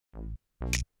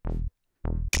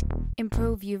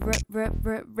Improve your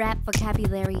rap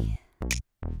vocabulary.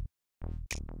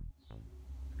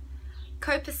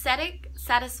 Copacetic,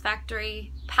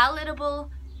 satisfactory,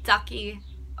 palatable, ducky,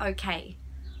 okay.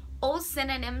 All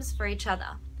synonyms for each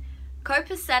other.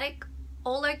 Copacetic,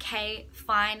 all okay,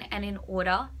 fine and in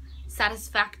order.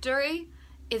 Satisfactory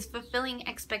is fulfilling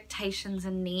expectations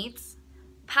and needs.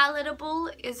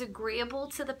 Palatable is agreeable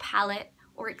to the palate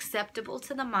or acceptable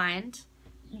to the mind.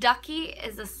 Ducky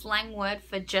is a slang word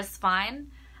for just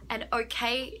fine. And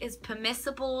okay is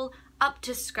permissible, up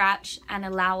to scratch, and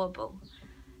allowable.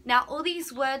 Now, all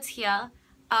these words here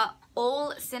are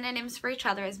all synonyms for each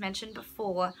other as mentioned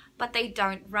before, but they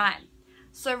don't rhyme.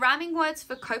 So rhyming words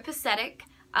for copacetic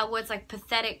are words like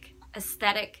pathetic,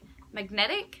 aesthetic,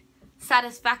 magnetic.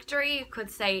 Satisfactory, you could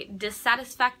say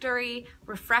dissatisfactory,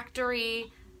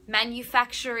 refractory,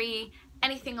 manufactory,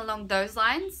 anything along those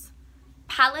lines.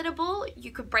 Palatable,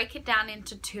 you could break it down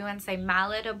into two and say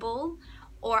malatable,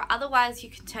 or otherwise you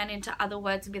could turn into other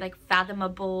words and be like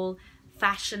fathomable,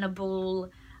 fashionable,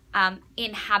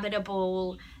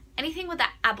 inhabitable, anything with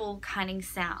that able kind of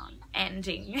sound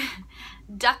ending.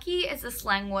 Ducky is a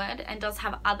slang word and does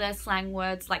have other slang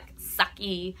words like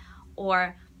sucky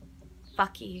or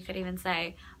fucky, you could even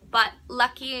say. But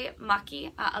lucky,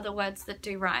 mucky are other words that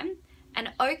do rhyme.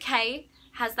 And okay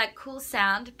has that cool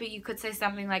sound, but you could say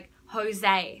something like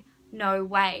Jose, no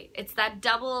way. It's that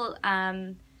double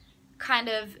kind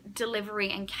of delivery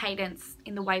and cadence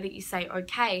in the way that you say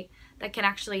okay that can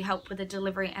actually help with the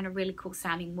delivery and a really cool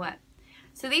sounding word.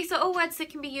 So these are all words that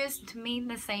can be used to mean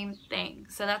the same thing.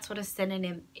 So that's what a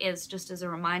synonym is, just as a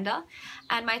reminder.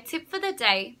 And my tip for the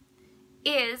day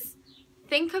is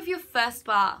think of your first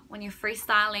bar when you're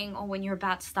freestyling or when you're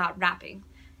about to start rapping.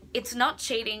 It's not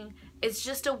cheating, it's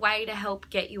just a way to help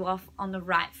get you off on the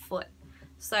right foot.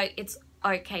 So it's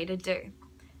okay to do.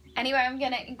 Anyway, I'm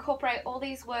going to incorporate all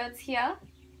these words here.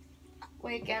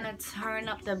 We're going to turn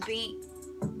up the beat.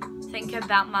 Think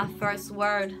about my first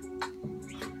word.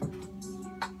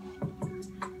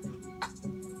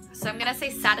 So I'm going to say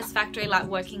satisfactory like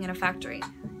working in a factory.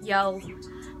 Yo,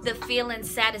 the feeling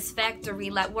satisfactory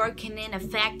like working in a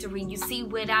factory. You see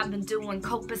what I've been doing,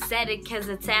 copacetic cause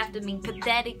it's after me.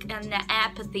 Pathetic and the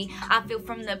apathy I feel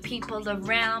from the people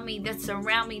around me that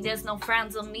surround me. There's no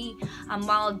frowns on me, I'm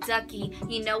all ducky.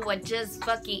 You know what, just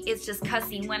fucky, it's just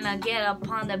cussy. When I get up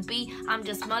on the beat, I'm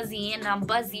just muzzy and I'm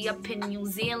buzzy up in New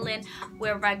Zealand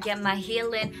where I get my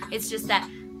healing. It's just that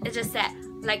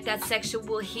like that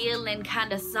sexual healing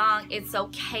kind of song. It's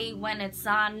okay when it's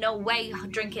on. No way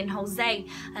drinking Jose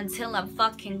until I'm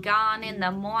fucking gone in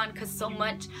the morning, cause so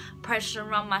much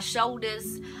pressure on my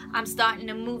shoulders. I'm starting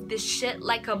to move this shit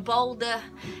like a boulder.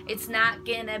 It's not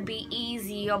gonna be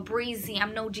easy or breezy.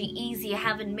 I'm no G-Eazy, I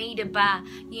haven't made it by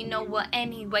you know what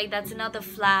anyway. That's another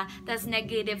fly. That's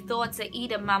negative thoughts that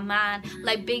eat at my mind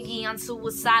like Biggie on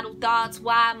suicidal thoughts.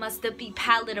 Why must it be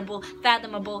palatable,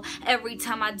 fathomable? Every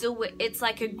time I do it, it's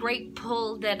like a great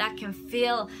pull that I can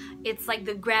feel. It's like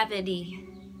the gravity.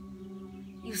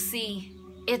 You see,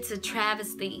 it's a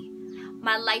travesty.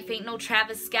 My life ain't no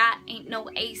Travis Scott, ain't no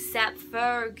ASAP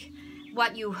Ferg.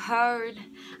 What you heard,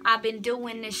 I've been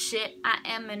doing this shit, I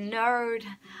am a nerd.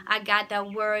 I got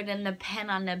that word and the pen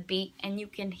on the beat, and you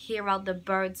can hear all the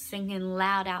birds singing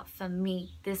loud out for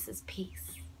me. This is peace.